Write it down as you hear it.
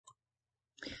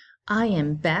I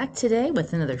am back today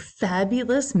with another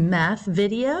fabulous math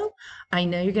video. I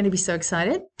know you're going to be so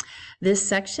excited. This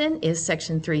section is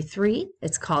section 3.3.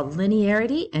 It's called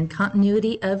Linearity and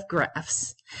Continuity of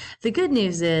Graphs. The good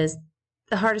news is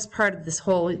the hardest part of this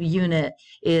whole unit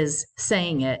is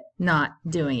saying it, not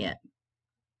doing it.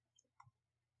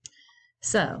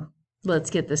 So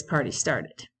let's get this party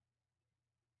started.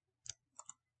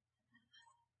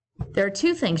 There are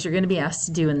two things you're going to be asked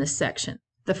to do in this section.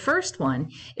 The first one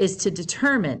is to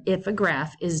determine if a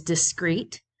graph is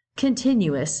discrete,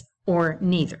 continuous, or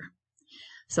neither.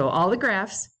 So all the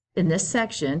graphs in this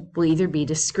section will either be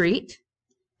discrete.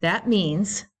 That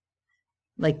means,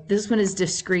 like this one is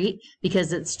discrete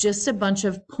because it's just a bunch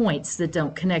of points that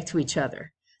don't connect to each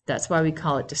other. That's why we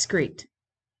call it discrete.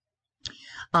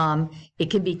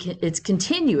 It's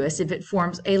continuous if it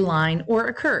forms a line or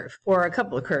a curve, or a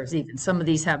couple of curves even. Some of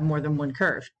these have more than one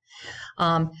curve.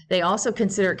 They also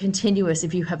consider it continuous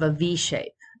if you have a V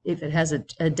shape. If it has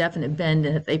a definite bend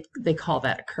in it, they call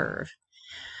that a curve.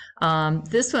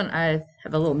 This one, I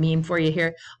have a little meme for you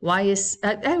here. I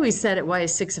always said it, why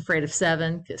is 6 afraid of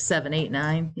 7? 'Cause 7, 8,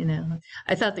 9, you know.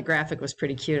 I thought the graphic was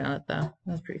pretty cute on it, though.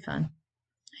 That was pretty fun.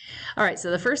 All right,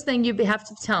 so the first thing you have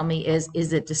to tell me is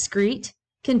it discrete,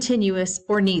 continuous,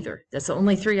 or neither? That's the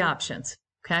only three options,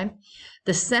 okay?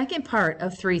 The second part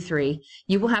of 3.3,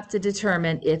 you will have to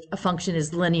determine if a function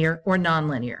is linear or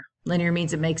nonlinear. Linear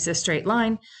means it makes a straight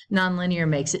line. Nonlinear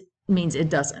means it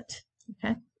doesn't,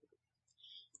 okay?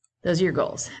 Those are your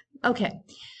goals. Okay.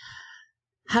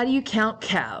 How do you count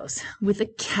cows? With a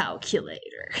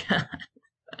calculator.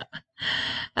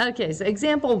 Okay, so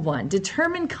example 1,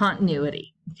 determine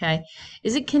continuity, okay?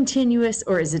 Is it continuous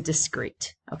or is it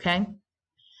discrete, okay?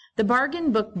 The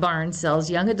Bargain Book Barn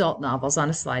sells young adult novels on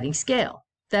a sliding scale.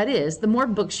 That is, the more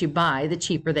books you buy, the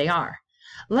cheaper they are.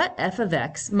 Let f of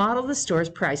x model the store's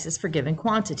prices for given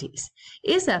quantities.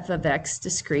 Is f of x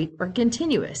discrete or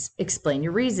continuous? Explain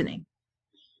your reasoning.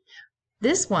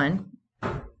 This one,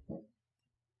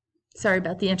 sorry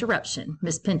about the interruption.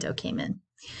 Miss Pinto came in.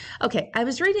 Okay, I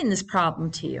was reading this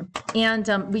problem to you, and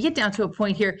we get down to a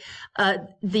point here.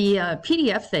 The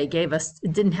PDF they gave us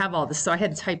didn't have all this, so I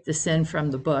had to type this in from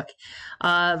the book.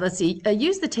 Let's see.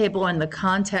 Use the table in the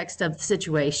context of the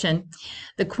situation.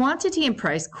 The quantity and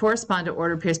price correspond to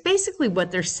order pairs. Basically, what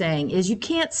they're saying is you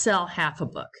can't sell half a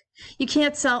book. You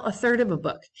can't sell a third of a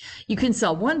book. You can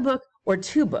sell one book or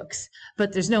two books,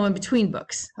 but there's no in-between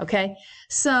books, okay?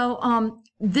 So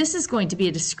this is going to be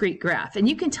a discrete graph, and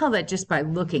you can tell that just by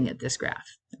looking at this graph,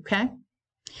 okay?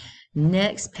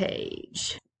 Next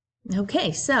page.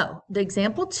 Okay, so the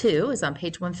example 2 is on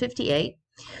page 158.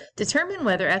 Determine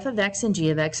whether f of x and g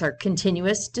of x are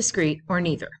continuous, discrete, or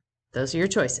neither. Those are your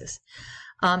choices.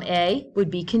 A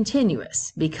would be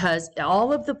continuous because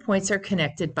all of the points are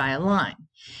connected by a line.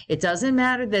 It doesn't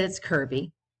matter that it's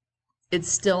curvy. It's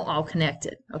still all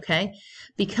connected, okay?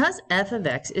 Because f of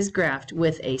x is graphed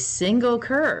with a single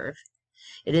curve,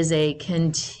 it is a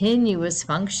continuous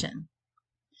function.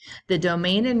 The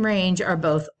domain and range are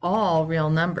both all real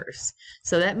numbers.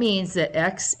 So that means that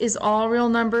x is all real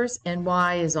numbers and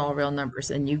y is all real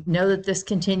numbers. And you know that this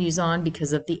continues on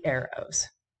because of the arrows.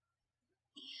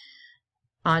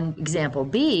 On example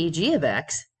B, g of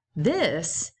x,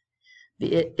 it's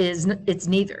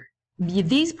neither.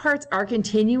 These parts are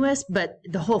continuous, but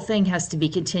the whole thing has to be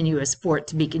continuous for it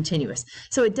to be continuous.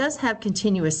 So it does have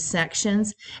continuous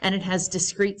sections, and it has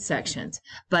discrete sections,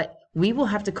 but we will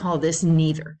have to call this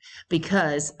neither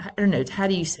because, I don't know, how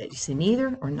do you say it? Do you say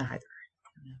neither or neither?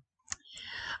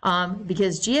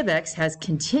 Because g of x has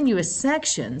continuous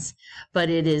sections,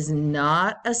 but it is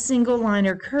not a single line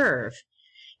or curve.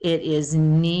 It is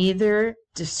neither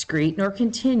discrete nor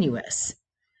continuous.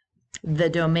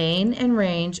 The domain and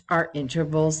range are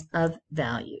intervals of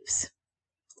values.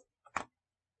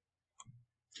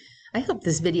 I hope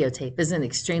this videotape isn't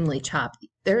extremely choppy.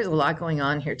 There's a lot going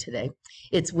on here today.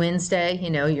 It's Wednesday,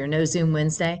 you know, your No Zoom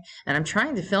Wednesday, and I'm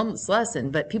trying to film this lesson,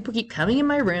 but people keep coming in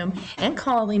my room and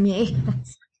calling me.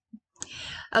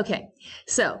 Okay,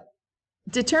 so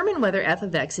determine whether f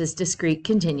of x is discrete,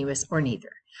 continuous, or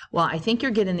neither. Well, I think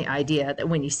you're getting the idea that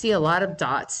when you see a lot of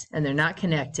dots and they're not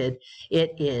connected,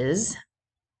 it is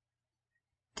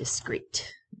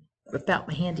discrete. Whip out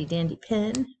my handy dandy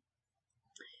pen.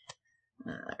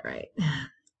 All right.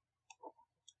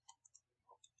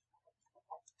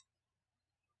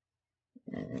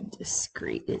 And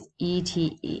discrete is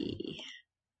ETE.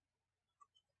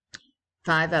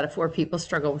 5 out of 4 people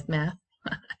struggle with math.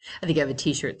 I think I have a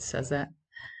t-shirt that says that.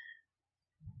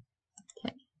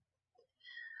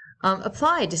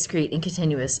 Apply discrete and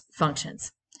continuous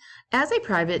functions. As a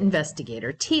private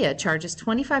investigator, Tia charges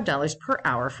 $25 per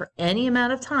hour for any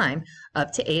amount of time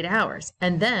up to 8 hours,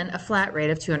 and then a flat rate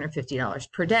of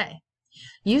 $250 per day.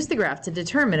 Use the graph to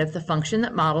determine if the function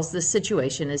that models this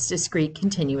situation is discrete,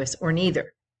 continuous, or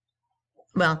neither.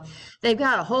 Well, they've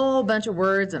got a whole bunch of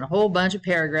words and a whole bunch of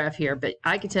paragraph here, but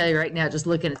I can tell you right now, just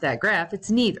looking at that graph, it's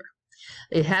neither.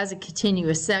 It has a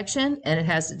continuous section and it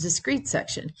has a discrete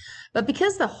section. But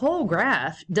because the whole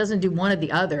graph doesn't do one or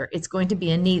the other, it's going to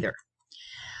be a neither.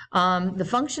 The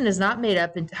function is not made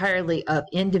up entirely of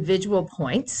individual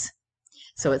points,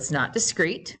 so it's not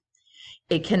discrete.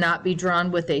 It cannot be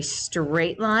drawn with a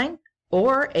straight line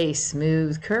or a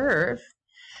smooth curve.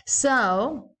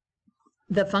 So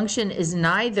the function is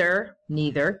neither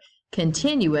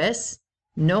continuous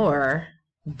nor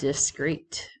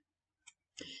discrete.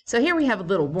 So here we have a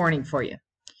little warning for you.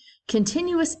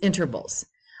 Continuous intervals.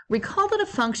 Recall that a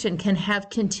function can have a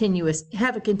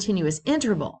continuous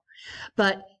interval,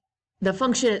 but the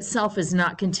function itself is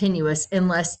not continuous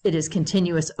unless it is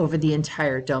continuous over the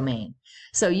entire domain.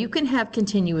 So you can have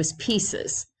continuous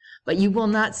pieces, but you will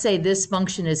not say this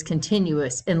function is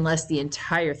continuous unless the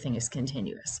entire thing is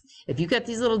continuous. If you get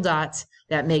these little dots,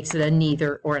 that makes it a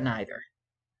neither or a neither.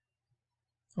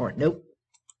 Or nope.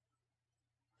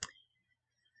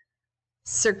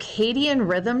 Circadian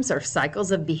rhythms are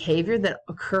cycles of behavior that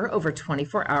occur over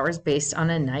 24 hours based on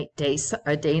a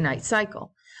day-night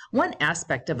cycle. One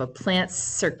aspect of a plant's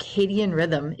circadian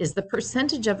rhythm is the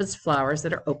percentage of its flowers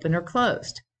that are open or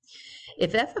closed.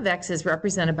 If f of x is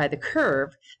represented by the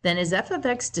curve, then is f of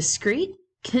x discrete,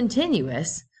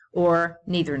 continuous, or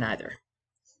neither?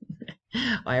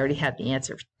 I already have the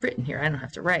answer written here. I don't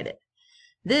have to write it.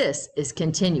 This is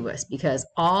continuous because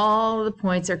all the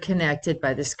points are connected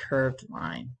by this curved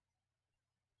line.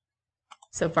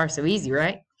 So far, so easy,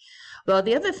 right? Well,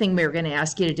 the other thing we're going to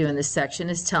ask you to do in this section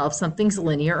is tell if something's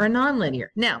linear or nonlinear.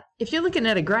 Now, if you're looking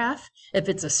at a graph, if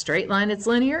it's a straight line, it's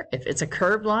linear. If it's a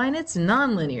curved line, it's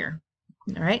nonlinear.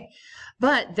 All right?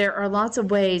 But there are lots of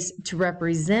ways to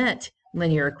represent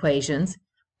linear equations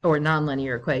or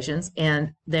nonlinear equations,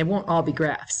 and they won't all be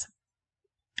graphs.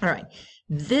 All right.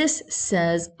 This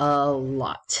says a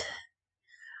lot.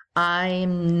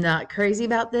 I'm not crazy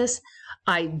about this.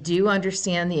 I do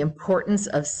understand the importance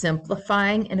of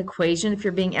simplifying an equation if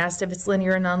you're being asked if it's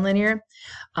linear or nonlinear.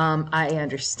 I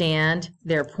understand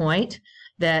their point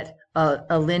that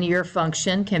a linear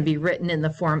function can be written in the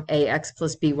form ax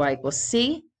plus by equals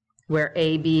c, where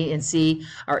a, b, and c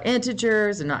are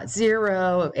integers and not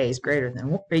 0. If a is greater than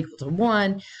or equal to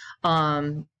 1.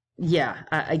 Yeah,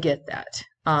 I get that.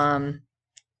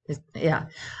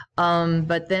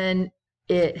 But then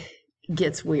it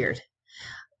gets weird.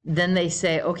 Then they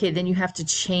say, okay, then you have to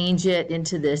change it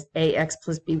into this ax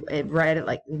plus b, write it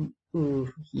like,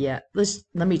 ooh, yeah.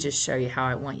 Let me just show you how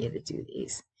I want you to do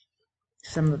these.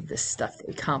 Some of this stuff that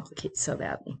we complicate so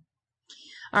badly.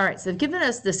 All right, so they've given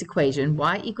us this equation,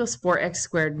 y equals 4x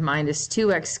squared minus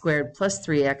 2x squared plus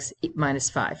 3x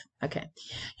minus 5. Okay,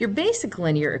 your basic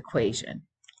linear equation,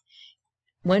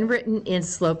 when written in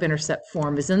slope-intercept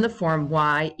form, is in the form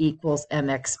y equals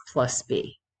mx plus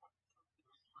b.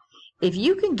 If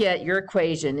you can get your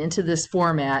equation into this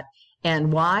format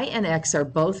and y and x are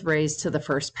both raised to the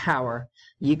first power,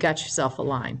 you got yourself a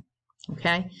line,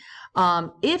 okay?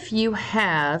 If you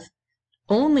have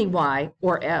only y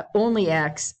or only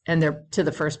x and they're to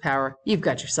the first power, you've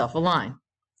got yourself a line.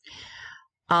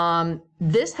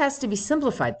 This has to be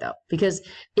simplified though, because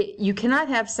you cannot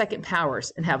have second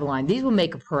powers and have a line. These will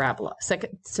make a parabola,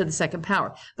 second to the second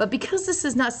power. But because this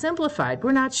is not simplified,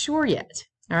 we're not sure yet,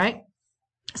 all right?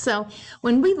 So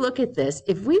when we look at this,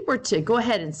 if we were to go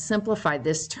ahead and simplify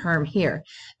this term here,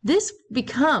 this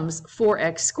becomes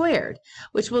 4x squared,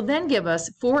 which will then give us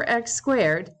 4x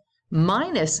squared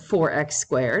minus 4x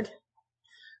squared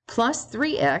plus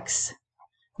 3x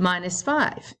minus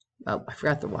 5. Oh, I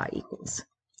forgot the y equals.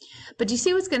 But you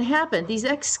see what's going to happen? These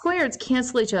x squareds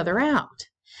cancel each other out.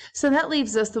 So that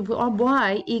leaves us the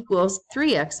y equals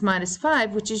 3x minus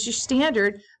 5, which is your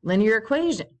standard linear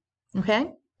equation,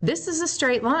 okay? This is a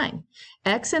straight line.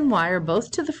 X and y are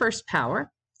both to the first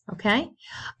power, okay?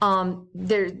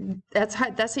 That's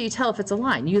how you tell if it's a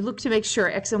line. You look to make sure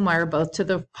x and y are both to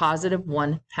the positive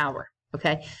 1 power,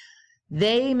 okay?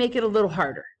 They make it a little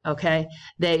harder, okay?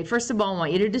 They, first of all,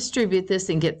 want you to distribute this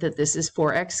and get that this is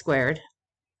 4x squared,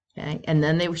 okay? And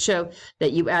then they show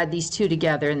that you add these two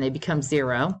together and they become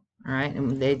 0, all right?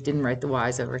 And they didn't write the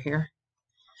y's over here.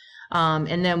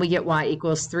 And then we get y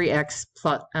equals 3x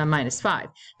plus, minus 5.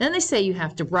 Then they say you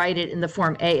have to write it in the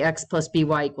form ax plus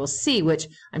by equals c, which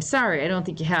I'm sorry, I don't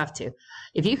think you have to.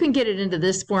 If you can get it into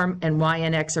this form and y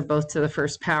and x are both to the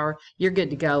first power, you're good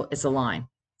to go as a line,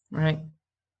 right?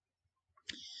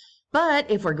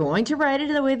 But if we're going to write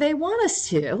it the way they want us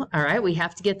to, all right, we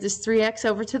have to get this 3x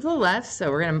over to the left. So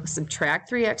we're going to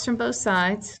subtract 3x from both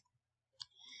sides.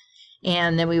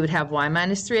 And then we would have y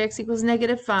minus 3x equals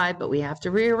negative 5, but we have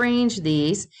to rearrange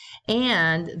these.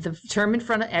 And the term in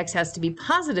front of x has to be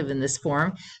positive in this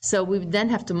form. So we would then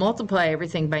have to multiply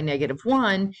everything by negative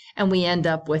 1, and we end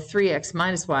up with 3x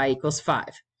minus y equals 5.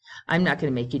 I'm not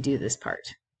going to make you do this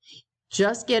part.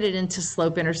 Just get it into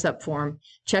slope-intercept form.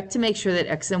 Check to make sure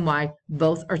that x and y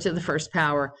both are to the first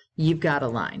power. You've got a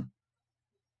line.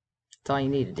 That's all you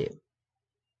need to do.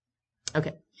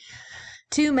 Okay.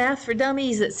 2 Math for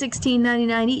Dummies at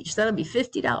 $16.99 each. That'll be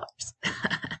 $50.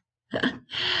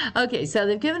 Okay, so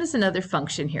they've given us another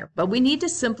function here, but we need to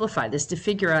simplify this to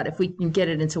figure out if we can get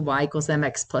it into y equals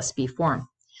mx plus b form.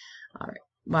 All right,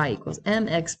 y equals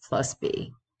mx plus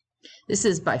b. This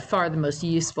is by far the most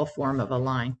useful form of a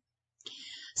line.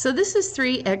 So this is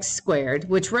 3x squared,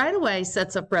 which right away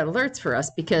sets up red alerts for us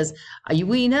because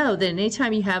we know that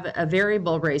anytime you have a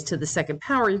variable raised to the second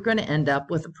power, you're going to end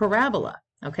up with a parabola.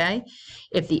 Okay,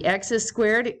 if the x is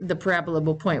squared, the parabola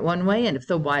will point one way, and if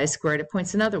the y is squared, it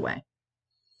points another way.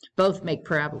 Both make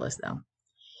parabolas, though.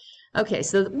 Okay,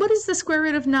 so what is the square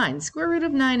root of 9? The square root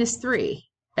of 9 is 3.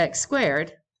 X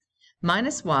squared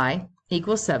minus y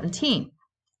equals 17.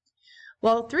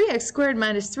 Well, 3x squared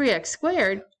minus 3x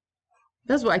squared,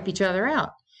 those wipe each other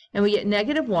out, and we get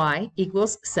negative y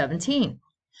equals 17.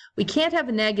 We can't have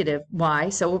a negative y,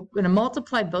 so we're going to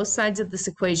multiply both sides of this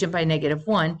equation by negative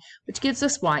 1, which gives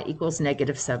us y equals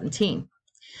negative 17.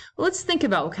 Well, let's think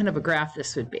about what kind of a graph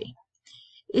this would be.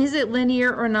 Is it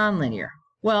linear or nonlinear?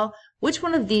 Well, which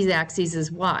one of these axes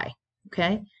is y?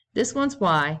 Okay, this one's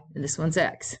y and this one's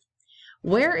x.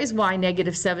 Where is y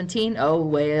negative 17? Oh,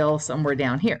 well, somewhere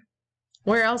down here.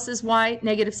 Where else is y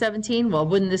negative 17? Well,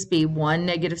 wouldn't this be 1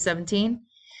 negative 17?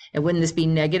 And wouldn't this be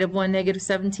negative 1 negative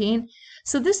 17?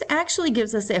 So this actually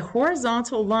gives us a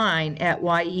horizontal line at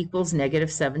y equals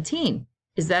negative 17.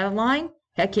 Is that a line?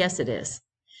 Heck yes, it is.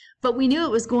 But we knew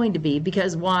it was going to be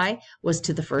because y was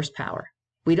to the first power.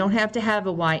 We don't have to have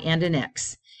a y and an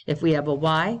x. If we have a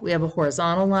y, we have a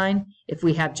horizontal line. If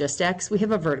we have just x, we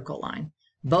have a vertical line.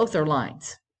 Both are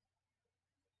lines.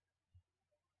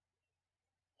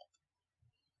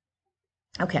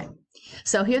 Okay,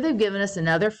 so here they've given us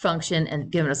another function and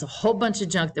given us a whole bunch of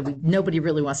junk that nobody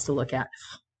really wants to look at.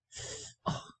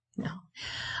 Oh,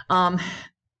 no.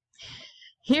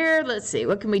 Here, let's see,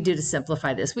 what can we do to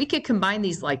simplify this? We could combine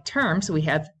these like terms. So we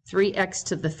have 3x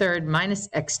to the third minus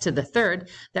x to the third.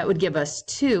 That would give us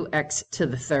 2x to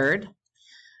the third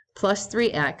plus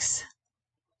 3x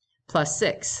plus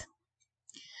 6.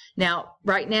 Now,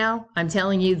 right now, I'm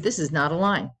telling you, this is not a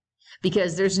line,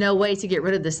 because there's no way to get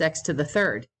rid of this x to the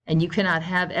third, and you cannot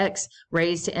have x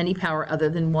raised to any power other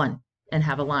than 1 and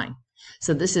have a line.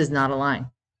 So this is not a line.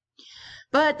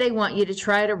 But they want you to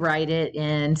try to write it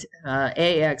in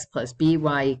ax plus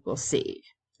by equals c.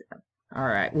 All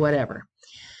right, whatever.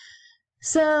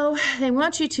 So they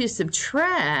want you to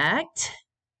subtract,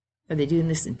 are they doing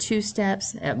this in 2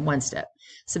 steps? At 1 step.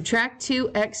 Subtract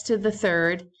 2x to the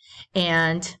third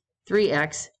and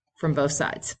 3x from both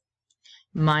sides.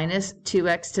 Minus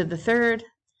 2x to the third,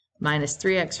 minus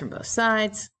 3x from both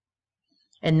sides.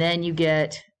 And then you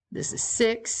get, this is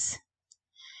 6.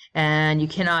 And you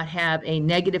cannot have a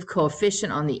negative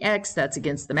coefficient on the x. That's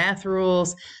against the math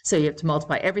rules. So you have to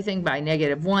multiply everything by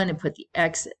negative 1 and put the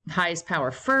x highest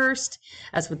power first.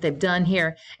 That's what they've done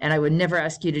here. And I would never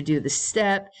ask you to do this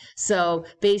step. So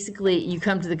basically, you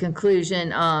come to the conclusion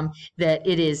that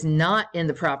it is not in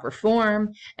the proper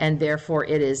form, and therefore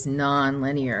it is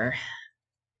nonlinear.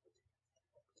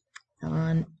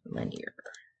 Nonlinear.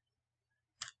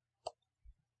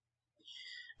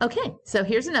 Okay, so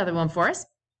here's another one for us.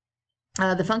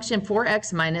 The function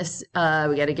 4x minus,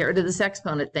 we got to get rid of this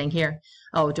exponent thing here.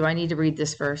 Oh, do I need to read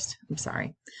this first? I'm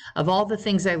sorry. Of all the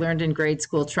things I learned in grade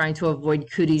school, trying to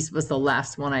avoid cooties was the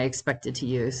last one I expected to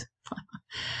use.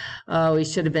 Oh, we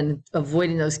should have been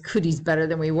avoiding those cooties better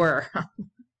than we were.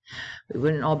 We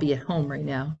wouldn't all be at home right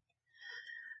now.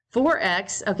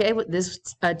 4x, okay, this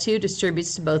 2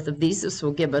 distributes to both of these. This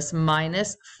will give us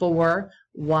minus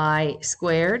 4y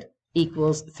squared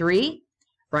equals 3.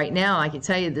 Right now, I can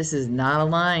tell you this is not a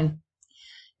line.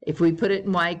 If we put it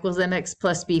in y equals mx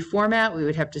plus b format, we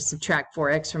would have to subtract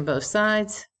 4x from both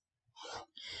sides.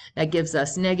 That gives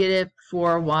us negative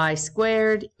 4y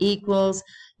squared equals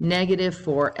negative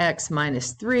 4x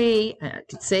minus 3. I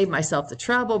could save myself the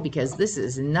trouble because this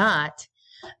is not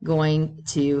going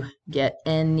to get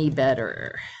any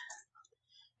better.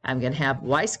 I'm going to have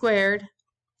y squared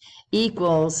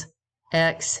equals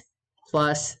x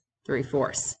plus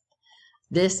 3/4.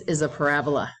 This is a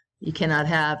parabola. You cannot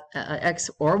have x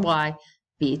or y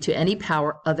be to any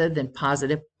power other than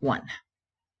positive 1.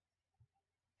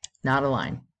 Not a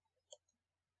line.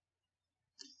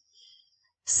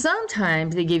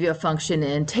 Sometimes they give you a function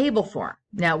in table form.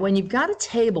 Now, when you've got a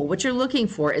table, what you're looking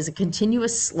for is a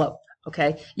continuous slope,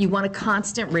 okay? You want a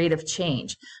constant rate of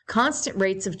change. Constant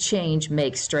rates of change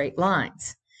make straight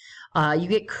lines. You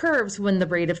get curves when the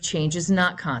rate of change is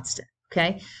not constant,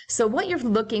 okay? So what you're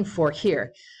looking for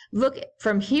here, look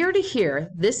from here to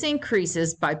here, this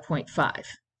increases by 0.5,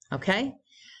 okay?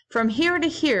 From here to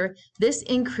here, this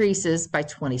increases by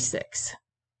 26,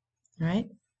 all right?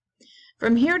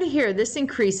 From here to here, this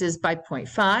increases by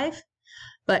 0.5,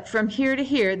 but from here to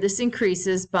here, this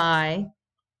increases by,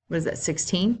 what is that,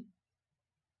 16?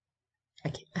 I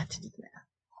can't have to do that.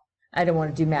 I don't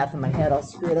want to do math in my head. I'll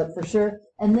screw it up for sure.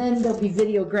 And then there'll be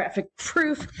videographic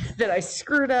proof that I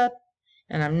screwed up,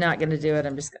 and I'm not going to do it.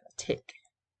 I'm just going to take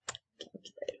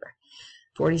calculator.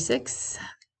 46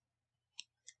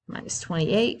 minus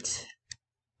 28,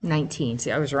 19.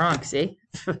 See, I was wrong, see?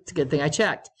 It's a good thing I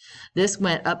checked. This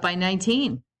went up by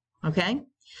 19, okay?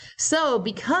 So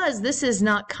because this is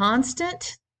not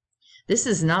constant, this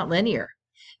is not linear.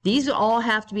 These all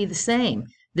have to be the same.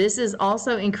 This is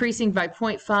also increasing by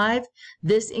 0.5.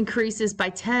 This increases by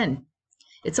 10.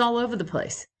 It's all over the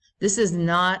place. This is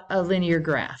not a linear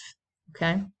graph,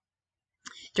 okay?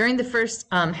 During the first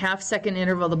half-second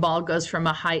interval, the ball goes from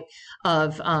a height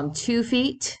of 2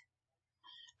 feet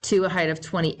to a height of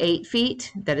 28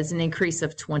 feet. That is an increase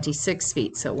of 26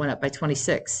 feet, so it went up by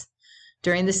 26.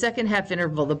 During the second half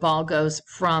interval, the ball goes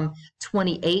from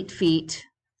 28 feet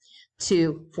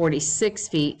to 46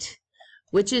 feet,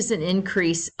 which is an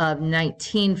increase of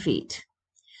 19 feet.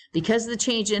 Because the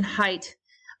change in height,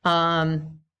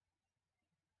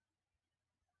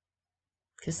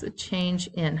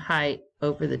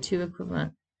 over the two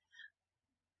equivalent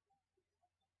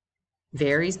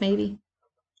varies, maybe?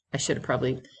 I should have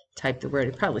probably typed the word.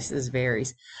 It probably says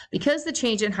varies. Because the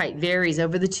change in height varies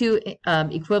over the two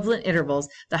equivalent intervals,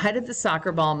 the height of the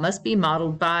soccer ball must be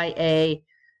modeled by a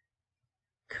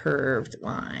curved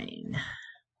line.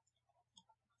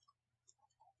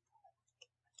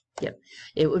 Yep.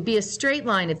 It would be a straight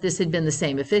line if this had been the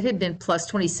same. If it had been plus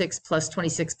 26, plus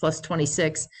 26, plus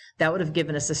 26, that would have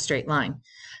given us a straight line.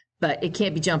 But it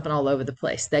can't be jumping all over the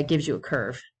place. That gives you a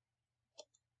curve.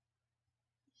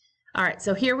 All right,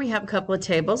 so here we have a couple of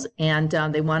tables, and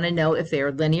they want to know if they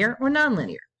are linear or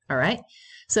nonlinear. All right,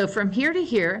 so from here to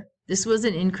here, this was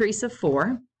an increase of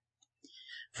 4.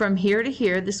 From here to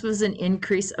here, this was an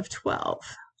increase of 12.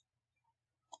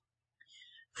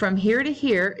 From here to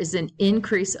here is an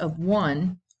increase of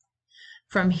 1.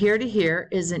 From here to here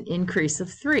is an increase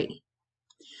of 3.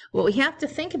 What we have to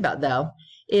think about, though,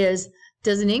 is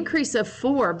does an increase of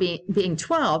 4 being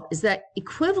 12, is that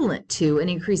equivalent to an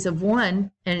increase of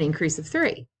 1 and an increase of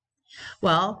 3?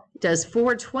 Well, does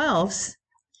 4 twelfths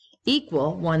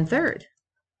equal 1/3?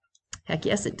 Heck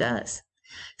yes, it does.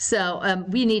 So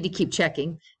we need to keep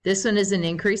checking. This one is an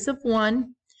increase of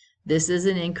 1. This is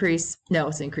an increase, no,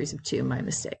 it's an increase of 2, my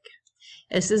mistake.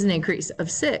 This is an increase of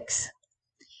 6.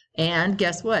 And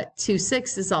guess what?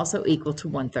 2/6 is also equal to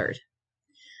 1/3.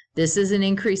 This is an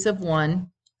increase of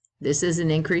 1. This is an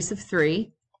increase of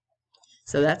 3.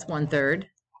 So that's 1/3.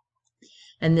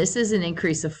 And this is an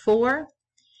increase of 4.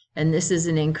 And this is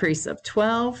an increase of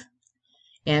 12.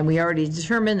 And we already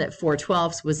determined that 4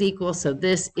 twelfths was equal, so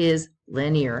this is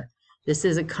linear. This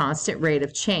is a constant rate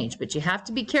of change, but you have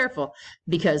to be careful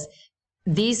because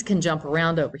these can jump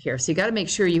around over here. So you got to make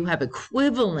sure you have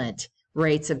equivalent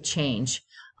rates of change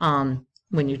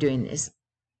when you're doing this.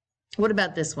 What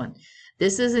about this one?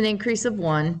 This is an increase of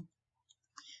 1.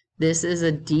 This is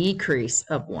a decrease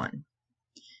of 1.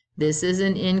 This is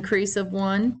an increase of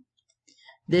 1.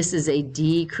 This is a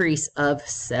decrease of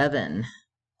 7.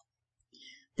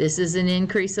 This is an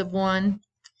increase of 1.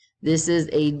 This is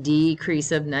a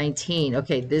decrease of 19.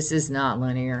 Okay, this is not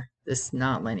linear. This is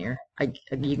not linear.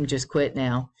 You can just quit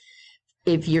now.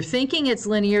 If you're thinking it's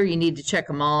linear, you need to check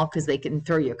them all because they can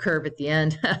throw you a curve at the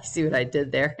end. See what I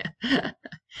did there?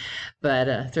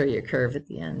 But throw you a curve at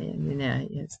the end. You know,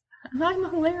 I'm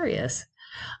hilarious.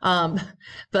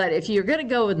 But if you're going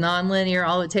to go with nonlinear,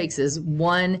 all it takes is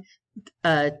one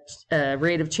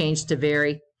rate of change to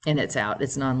vary, and it's out.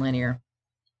 It's nonlinear.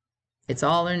 It's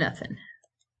all or nothing.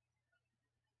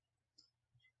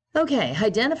 Okay,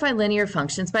 identify linear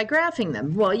functions by graphing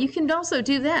them. Well, you can also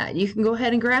do that. You can go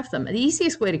ahead and graph them. The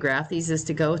easiest way to graph these is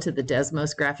to go to the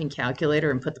Desmos graphing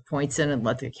calculator and put the points in and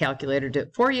let the calculator do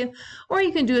it for you. Or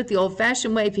you can do it the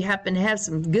old-fashioned way if you happen to have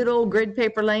some good old grid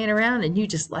paper laying around and you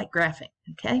just like graphing,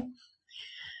 okay?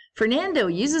 Fernando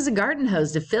uses a garden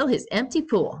hose to fill his empty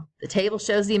pool. The table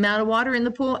shows the amount of water in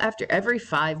the pool after every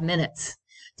 5 minutes.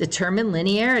 Determine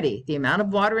linearity. The amount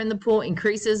of water in the pool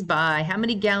increases by how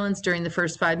many gallons during the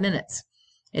first 5 minutes?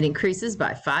 It increases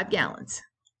by 5 gallons.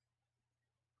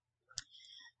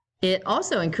 It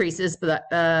also increases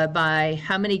by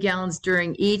how many gallons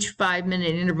during each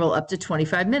 5-minute interval up to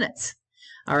 25 minutes.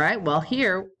 All right, well,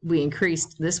 here we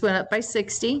increased. This went up by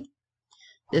 60.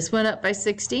 This went up by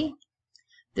 60.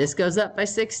 This goes up by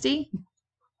 60.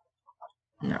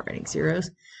 I'm not writing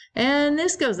zeros. And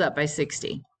this goes up by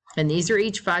 60. And these are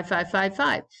each 5, 5, 5,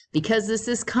 5. Because this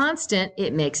is constant,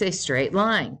 it makes a straight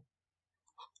line.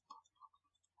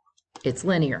 It's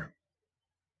linear.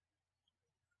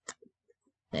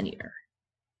 Linear.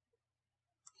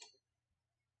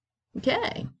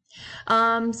 Okay.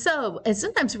 And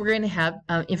sometimes we're going to have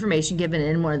information given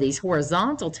in one of these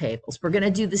horizontal tables. We're going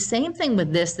to do the same thing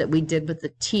with this that we did with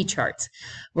the T-charts.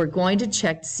 We're going to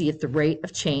check to see if the rate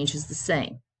of change is the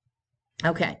same.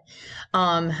 Okay.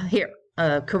 Here.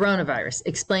 Coronavirus,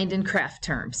 explained in craft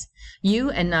terms.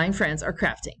 You and 9 friends are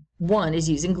crafting. 1 is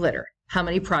using glitter. How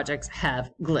many projects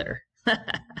have glitter?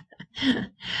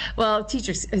 Well,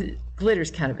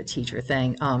 glitter's kind of a teacher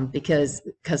thing because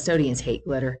custodians hate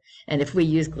glitter. And if we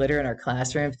use glitter in our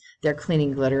classrooms, they're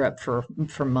cleaning glitter up for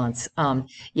months.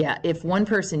 Yeah, if 1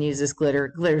 person uses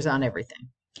glitter, glitter's on everything.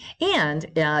 And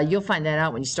you'll find that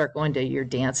out when you start going to your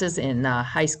dances in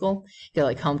high school. You go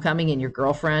like homecoming and your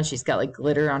girlfriend, she's got like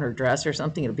glitter on her dress or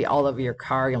something. It'll be all over your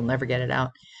car. You'll never get it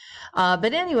out.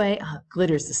 But anyway,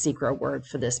 glitter's the secret word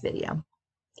for this video.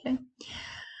 Okay.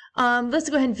 Let's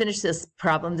go ahead and finish this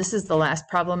problem. This is the last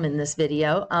problem in this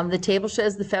video. The table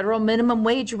shows the federal minimum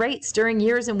wage rates during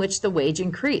years in which the wage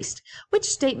increased. Which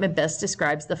statement best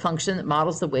describes the function that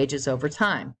models the wages over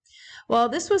time? Well,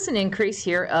 this was an increase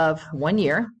here of 1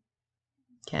 year.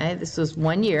 Okay, this was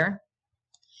 1 year.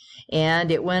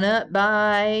 And it went up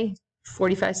by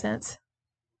 45 cents.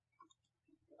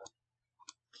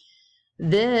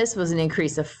 This was an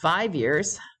increase of 5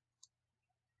 years.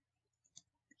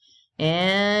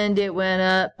 And it went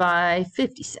up by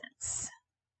 50 cents.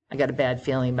 I got a bad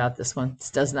feeling about this one.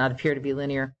 This does not appear to be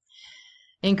linear.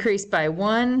 Increased by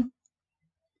 1.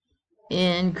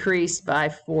 Increased by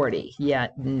 40. Yeah,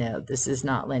 no, this is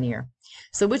not linear.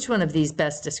 So which one of these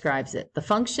best describes it? The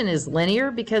function is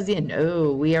linear because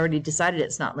no, we already decided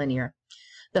it's not linear.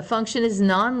 The function is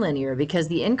nonlinear because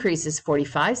the increase is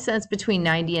 45 cents between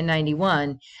 90 and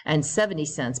 91 and 70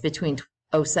 cents between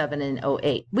 07 and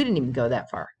 08. We didn't even go that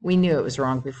far. We knew it was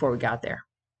wrong before we got there.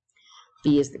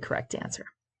 B is the correct answer.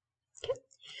 Okay.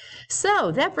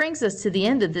 So that brings us to the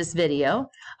end of this video.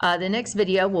 The next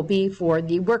video will be for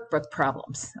the workbook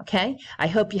problems, okay? I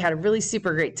hope you had a really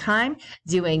super great time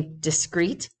doing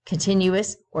discrete,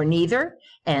 continuous, or neither,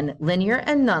 and linear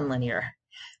and nonlinear.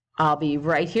 I'll be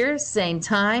right here, same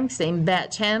time, same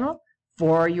bat channel,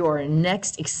 for your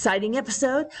next exciting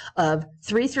episode of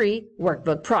 3-3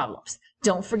 Workbook Problems.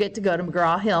 Don't forget to go to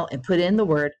McGraw-Hill and put in the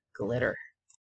word glitter.